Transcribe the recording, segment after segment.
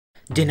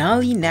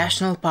Denali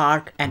National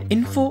Park and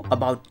info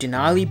about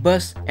Denali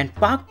Bus and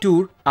Park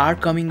Tour are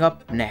coming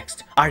up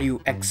next. Are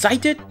you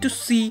excited to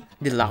see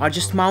the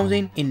largest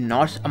mountain in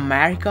North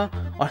America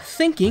or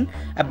thinking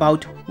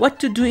about what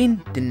to do in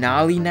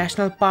Denali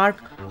National Park,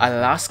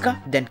 Alaska?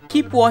 Then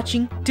keep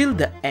watching till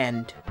the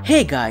end.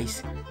 Hey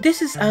guys,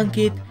 this is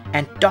Ankit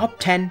and top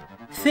 10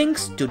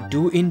 things to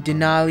do in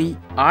Denali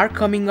are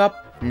coming up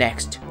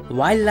next.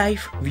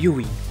 Wildlife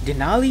viewing.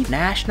 Denali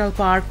National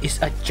Park is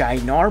a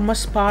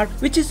ginormous park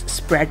which is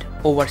spread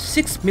over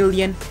 6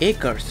 million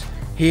acres.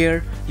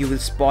 Here you will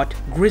spot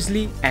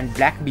grizzly and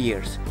black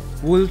bears,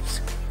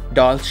 wolves,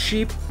 Dall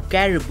sheep,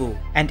 caribou,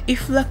 and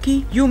if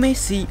lucky you may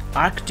see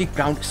Arctic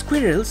ground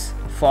squirrels,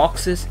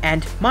 foxes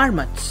and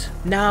marmots.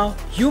 Now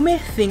you may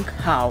think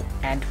how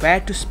and where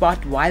to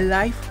spot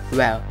wildlife.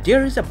 Well,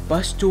 there is a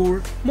bus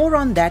tour, more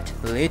on that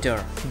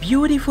later.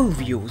 Beautiful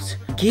views.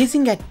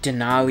 Gazing at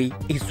Denali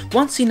is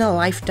once in a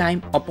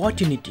lifetime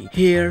opportunity.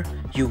 Here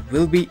you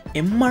will be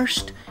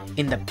immersed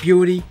in the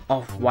beauty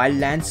of wild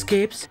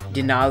landscapes.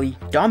 Denali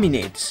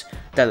dominates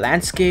the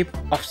landscape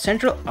of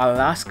central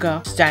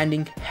Alaska,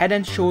 standing head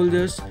and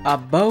shoulders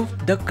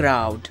above the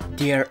crowd.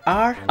 There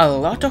are a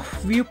lot of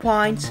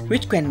viewpoints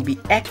which can be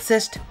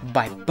accessed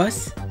by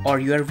bus or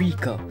your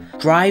vehicle.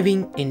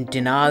 Driving in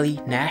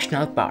Denali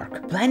National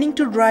Park. Planning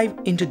to drive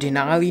into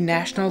Denali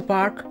National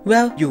Park?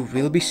 Well, you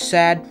will be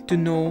sad to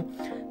know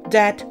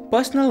that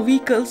personal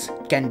vehicles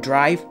can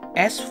drive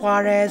as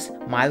far as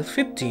mile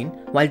 15.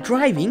 While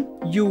driving,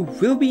 you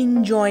will be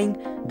enjoying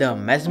the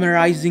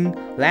mesmerizing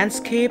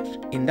landscapes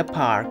in the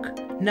park.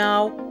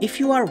 Now, if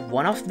you are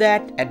one of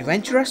that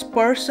adventurous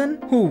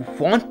person who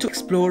want to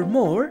explore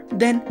more,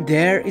 then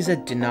there is a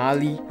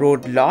Denali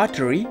Road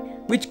Lottery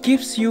which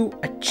gives you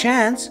a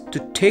chance to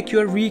take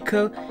your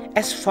vehicle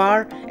as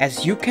far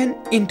as you can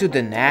into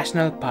the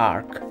national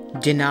park.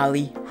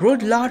 Denali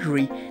Road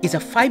Lottery is a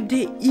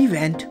 5-day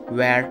event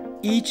where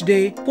each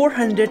day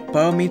 400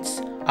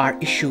 permits are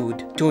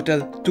issued.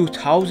 Total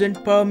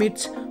 2000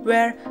 permits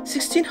where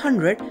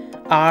 1600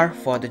 are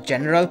for the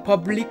general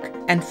public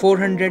and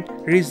 400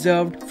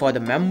 reserved for the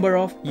member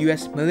of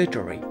US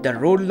military. The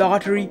road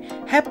lottery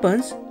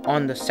happens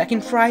on the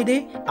second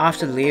Friday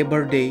after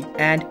Labor Day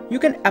and you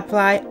can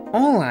apply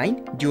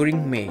online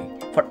during May.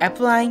 For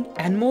applying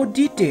and more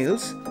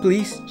details,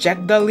 please check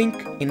the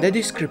link in the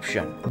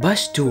description.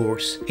 Bus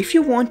tours. If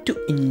you want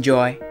to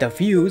enjoy the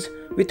views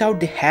without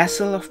the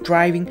hassle of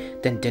driving,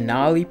 then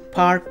Denali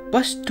Park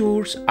bus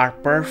tours are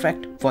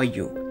perfect for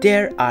you.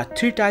 There are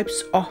 3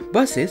 types of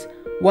buses.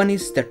 One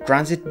is the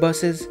transit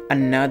buses,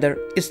 another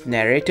is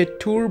narrated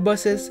tour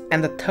buses,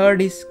 and the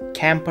third is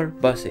camper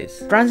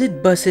buses.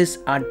 Transit buses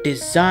are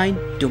designed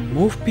to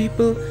move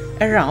people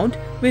around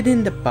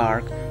within the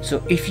park.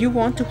 So if you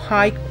want to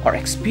hike or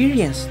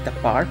experience the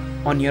park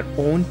on your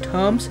own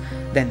terms,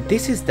 then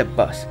this is the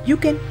bus. You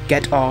can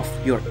get off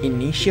your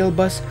initial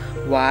bus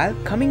while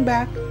coming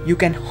back. You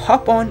can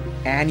hop on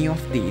any of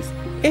these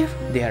if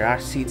there are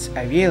seats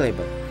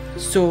available.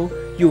 So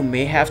you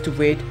may have to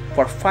wait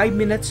for 5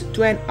 minutes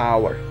to an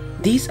hour.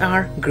 These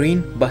are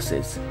green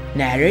buses.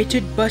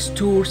 Narrated bus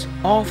tours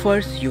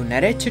offers you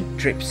narrated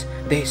trips.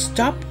 They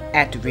stop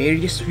at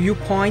various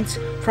viewpoints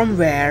from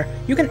where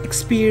you can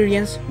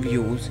experience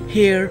views.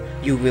 Here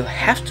you will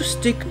have to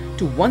stick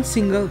to one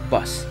single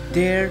bus.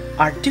 There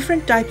are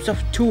different types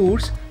of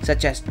tours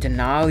such as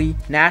Denali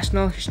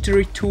National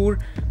History Tour,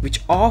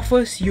 which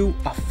offers you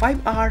a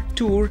 5-hour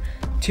tour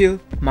till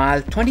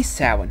mile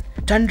 27.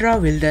 Tundra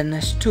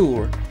Wilderness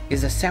Tour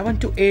is a 7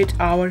 to 8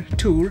 hour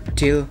tour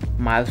till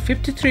mile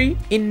 53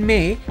 in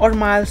May or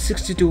mile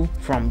 62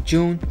 from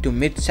June to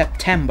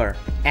mid-September.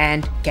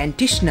 And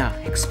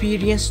Kantishna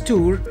Experience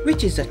Tour,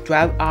 which is a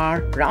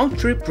 12-hour round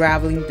trip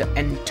traveling the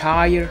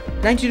entire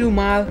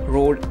 92-mile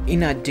road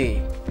in a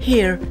day.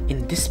 Here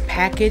in this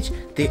package,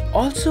 they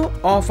also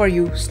offer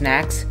you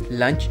snacks,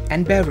 lunch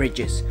and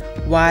beverages,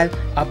 while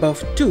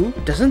above 2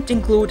 doesn't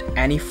include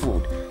any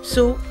food.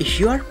 So if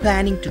you are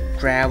planning to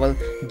travel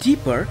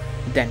deeper,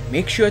 then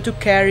make sure to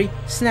carry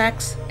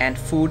snacks and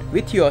food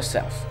with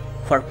yourself.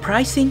 For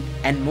pricing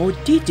and more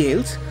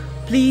details,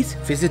 please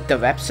visit the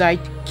website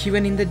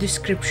given in the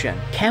description.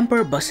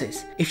 Camper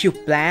buses. If you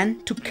plan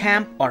to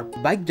camp or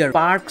bike the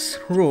park's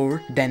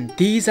road, then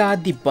these are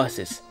the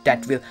buses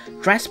that will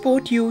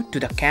transport you to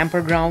the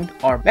campground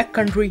or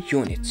backcountry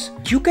units.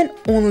 You can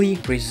only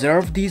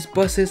reserve these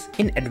buses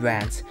in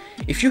advance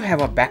if you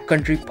have a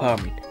backcountry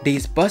permit.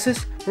 These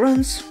buses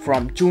runs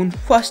from June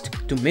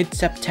 1st to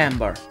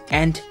mid-September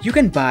and you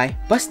can buy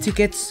bus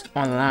tickets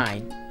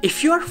online.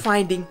 If you are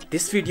finding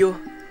this video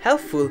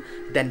helpful,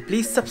 then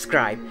please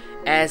subscribe,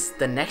 as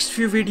the next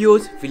few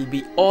videos will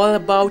be all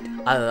about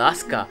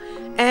Alaska.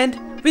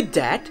 And with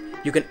that,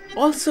 you can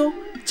also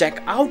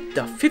check out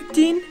the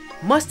 15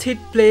 must-hit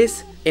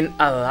place in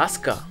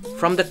Alaska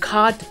from the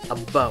card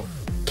above.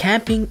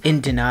 Camping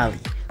in Denali.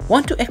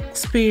 Want to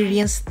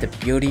experience the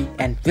beauty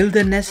and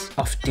wilderness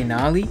of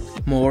Denali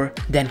more?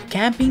 Then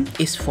camping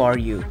is for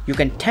you. You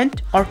can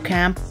tent or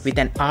camp with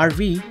an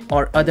RV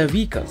or other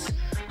vehicles.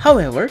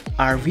 However,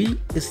 RV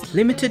is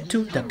limited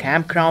to the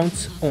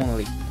campgrounds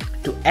only.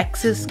 To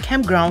access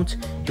campgrounds,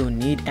 you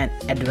need an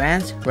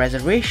advance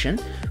reservation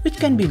which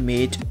can be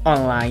made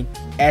online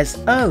as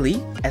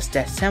early as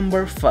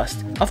December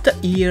 1st of the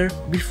year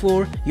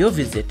before your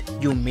visit.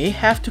 You may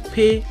have to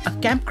pay a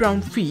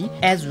campground fee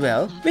as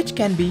well, which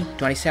can be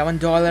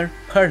 $27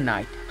 per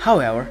night.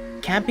 However,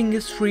 camping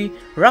is free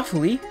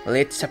roughly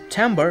late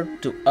September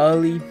to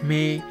early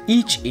May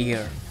each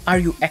year. Are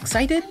you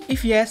excited?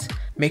 If yes,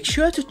 make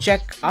sure to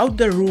check out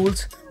the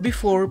rules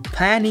before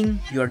planning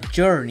your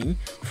journey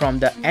from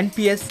the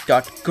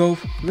nps.gov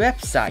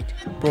website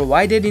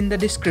provided in the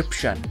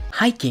description.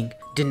 Hiking.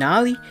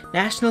 Denali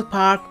National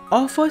Park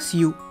offers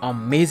you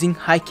amazing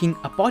hiking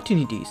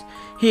opportunities.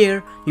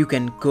 Here you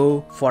can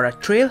go for a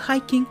trail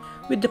hiking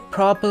with the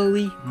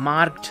properly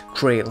marked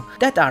trail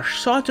that are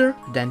shorter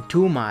than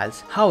 2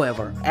 miles.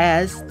 However,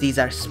 as these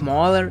are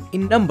smaller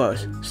in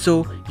numbers,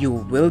 so you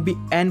will be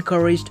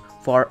encouraged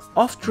for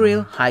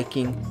off-trail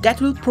hiking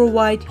that will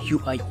provide you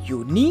a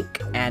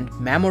unique and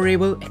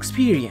memorable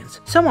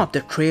experience. Some of the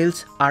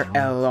trails are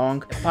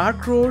along a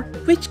park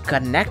road which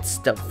connects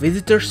the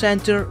visitor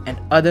center and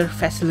other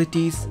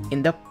facilities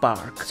in the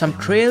park. Some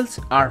trails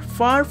are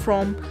far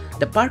from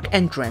the park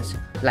entrance,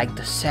 like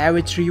the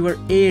Savage River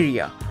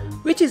area,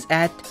 which is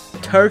at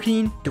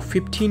 13 to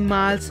 15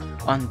 miles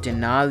on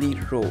Denali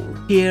Road.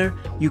 Here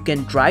you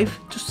can drive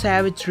to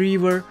Savage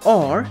River,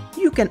 or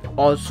you can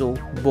also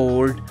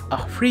board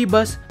a free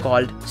bus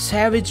called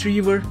Savage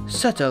River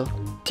Shuttle.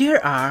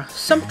 There are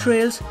some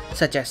trails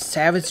such as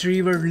Savage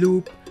River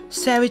Loop,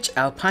 Savage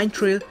Alpine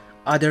Trail.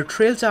 Other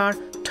trails are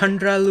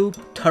Tundra Loop,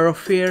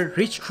 Thoroughfare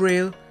Ridge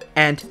Trail,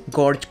 and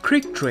Gorge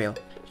Creek Trail.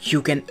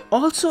 You can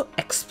also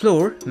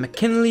explore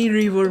McKinley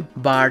River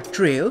Bar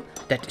Trail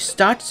that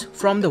starts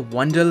from the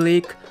Wonder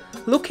Lake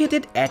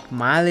located at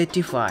mile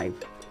 85.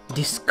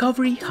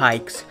 Discovery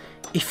hikes.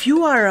 If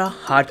you are a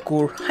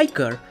hardcore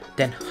hiker,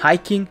 then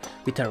hiking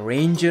with a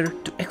ranger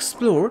to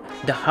explore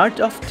the heart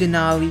of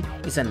Denali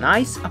is a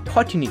nice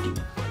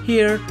opportunity.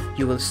 Here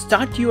you will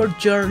start your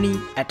journey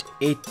at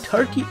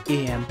 8:30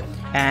 a.m.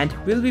 and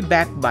will be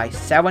back by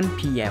 7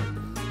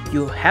 p.m.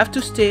 You have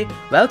to stay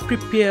well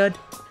prepared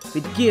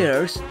with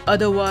gears,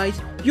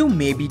 otherwise you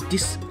may be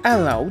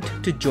disallowed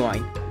to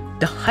join.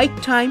 The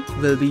hike time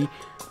will be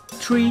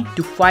 3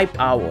 to 5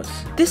 hours.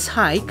 This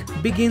hike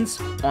begins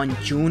on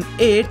June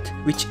 8th,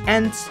 which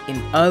ends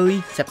in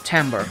early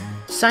September.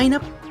 Sign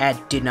up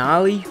at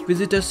Denali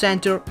Visitor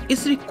Center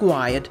is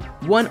required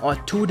 1 or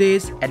 2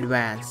 days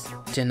advance.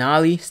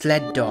 Denali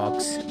Sled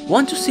Dogs.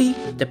 Want to see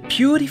the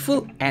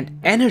beautiful and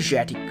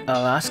energetic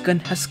Alaskan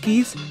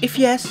Huskies? If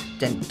yes,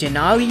 then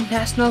Denali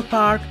National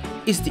Park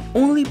is the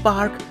only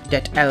park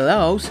that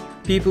allows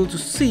people to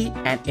see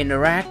and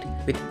interact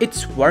with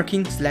its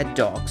working sled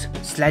dogs.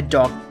 Sled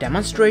dog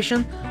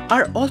demonstrations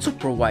are also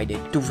provided.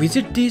 To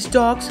visit these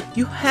dogs,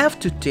 you have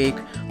to take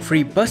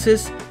free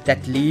buses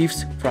that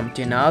leaves from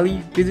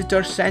Denali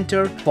Visitor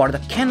Center for the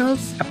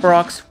kennels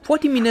approx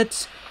 40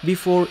 minutes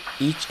before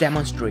each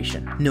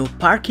demonstration. No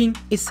parking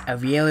is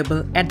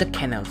available at the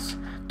kennels.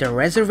 The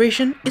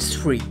reservation is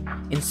free.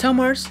 In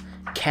summers,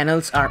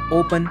 kennels are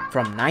open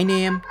from 9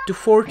 a.m. to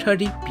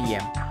 4:30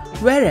 p.m.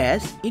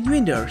 Whereas in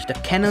winters, the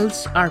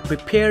kennels are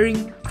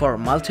preparing for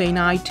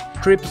multi-night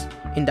trips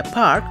in the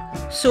park,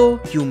 so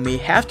you may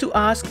have to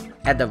ask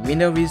at the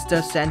Winter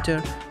Visitor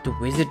Center to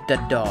visit the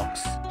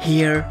dogs.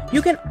 Here,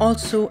 you can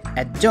also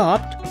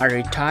adopt a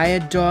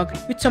retired dog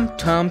with some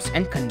terms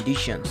and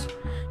conditions.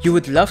 You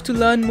would love to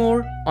learn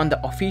more on the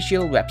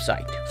official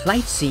website.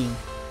 Flightseeing.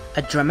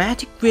 A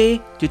dramatic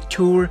way to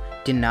tour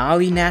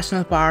Denali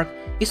National Park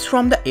is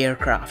from the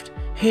aircraft.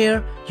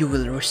 Here, you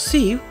will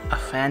receive a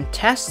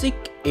fantastic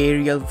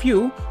aerial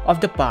view of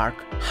the park,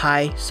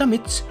 high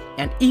summits,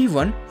 and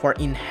even for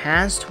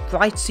enhanced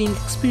flight-seeing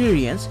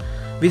experience,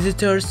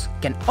 visitors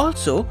can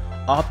also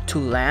opt to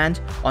land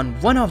on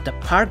one of the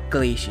park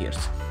glaciers.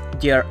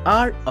 There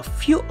are a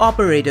few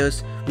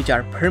operators which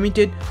are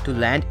permitted to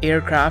land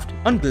aircraft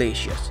on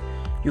glaciers.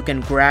 You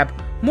can grab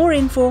more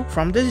info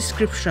from the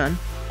description.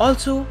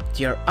 Also,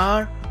 there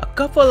are a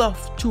couple of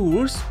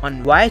tours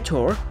on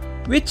Viator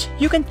which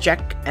you can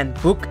check and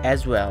book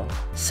as well.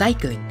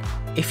 Cycling.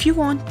 If you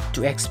want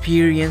to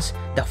experience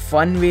the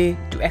fun way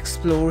to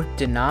explore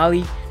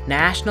Denali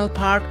National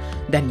Park,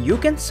 then you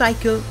can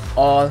cycle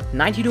all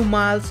 92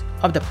 miles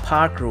of the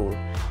park road.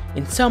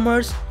 In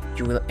summers,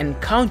 you will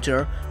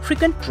encounter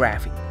frequent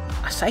traffic.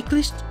 A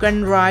cyclist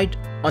can ride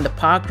on the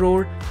park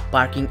road,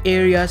 parking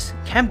areas,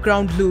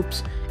 campground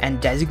loops, and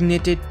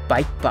designated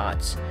bike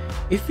paths.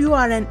 If you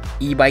are an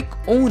e-bike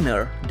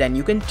owner, then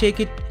you can take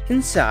it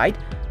inside,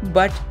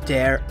 but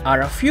there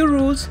are a few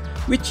rules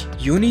which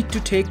you need to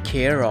take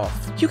care of.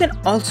 You can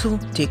also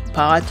take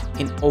part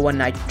in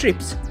overnight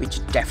trips,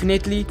 which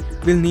definitely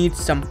will need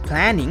some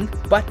planning,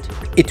 but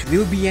it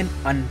will be an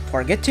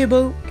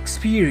unforgettable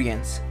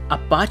experience.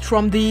 Apart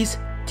from these,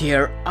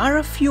 there are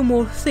a few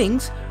more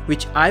things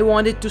which I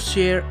wanted to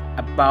share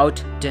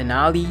about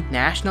Denali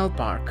National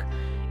Park.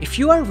 If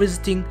you are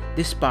visiting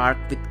this park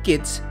with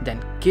kids,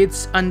 then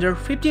kids under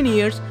 15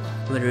 years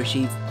will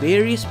receive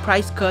various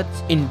price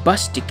cuts in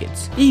bus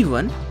tickets.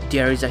 Even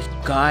there is a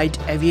guide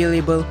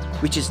available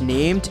which is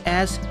named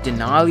as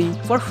Denali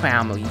for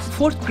families.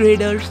 4th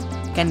graders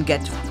can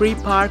get free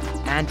park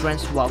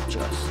entrance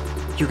vouchers.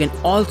 You can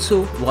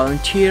also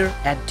volunteer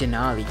at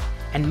Denali,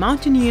 and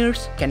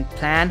mountaineers can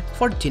plan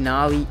for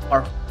Denali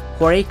or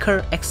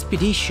Horeca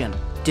expedition.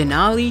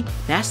 Denali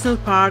National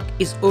Park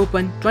is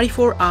open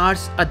 24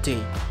 hours a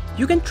day.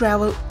 You can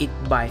travel it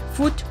by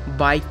foot,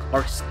 bike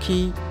or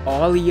ski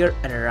all year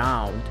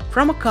around.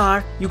 From a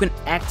car, you can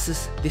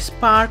access this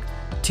park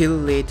till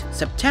late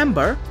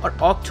September or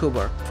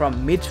October,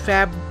 from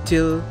mid-Feb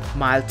till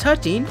mile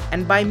 13,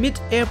 and by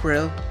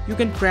mid-April you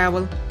can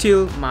travel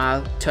till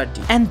mile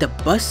 30. And the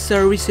bus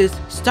services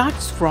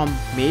starts from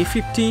May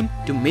 15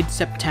 to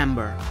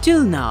mid-September.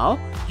 Till now,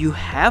 you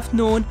have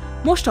known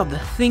most of the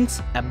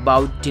things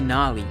about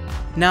Denali.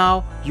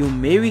 Now you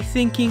may be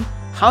thinking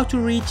how to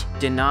reach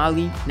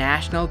Denali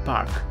National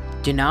Park.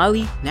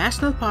 Denali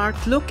National Park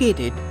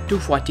located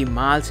 240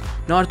 miles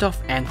north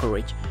of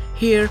Anchorage.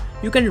 Here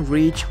you can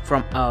reach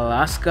from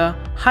Alaska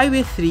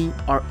Highway 3,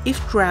 or if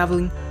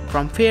traveling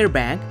from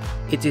Fairbanks,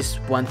 it is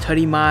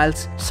 130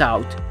 miles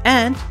south.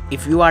 And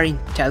if you are in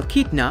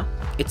Talkeetna,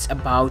 it's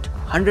about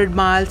 100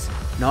 miles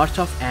north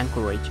of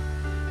Anchorage.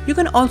 You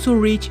can also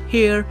reach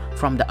here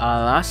from the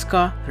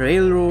Alaska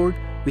Railroad,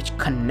 which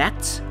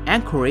connects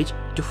Anchorage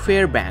to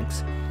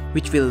Fairbanks,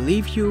 which will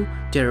lead you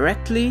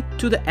directly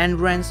to the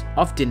entrance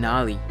of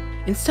Denali.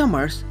 In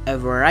summers, a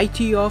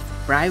variety of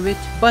private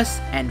bus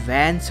and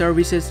van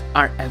services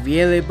are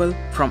available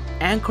from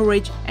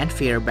Anchorage and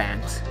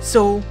Fairbanks.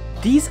 So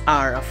these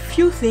are a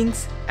few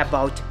things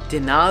about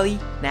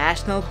Denali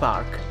National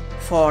Park.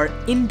 For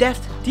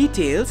in-depth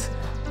details,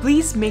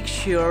 please make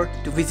sure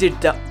to visit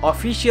the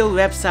official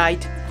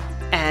website,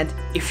 and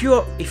if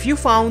you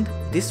found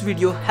this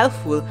video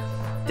helpful,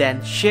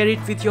 then share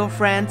it with your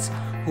friends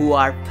who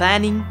are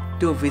planning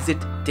to visit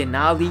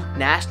Denali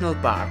National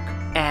Park.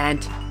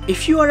 And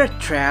if you are a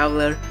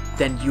traveler,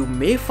 then you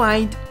may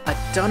find a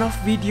ton of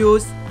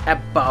videos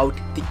about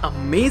the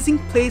amazing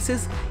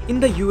places in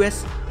the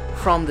US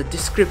from the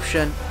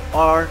description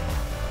or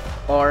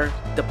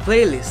the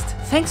playlist.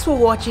 Thanks for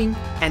watching,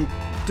 and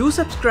do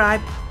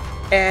subscribe,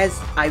 as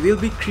I will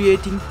be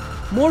creating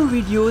more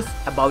videos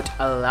about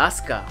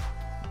Alaska.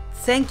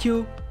 Thank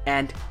you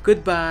and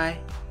goodbye.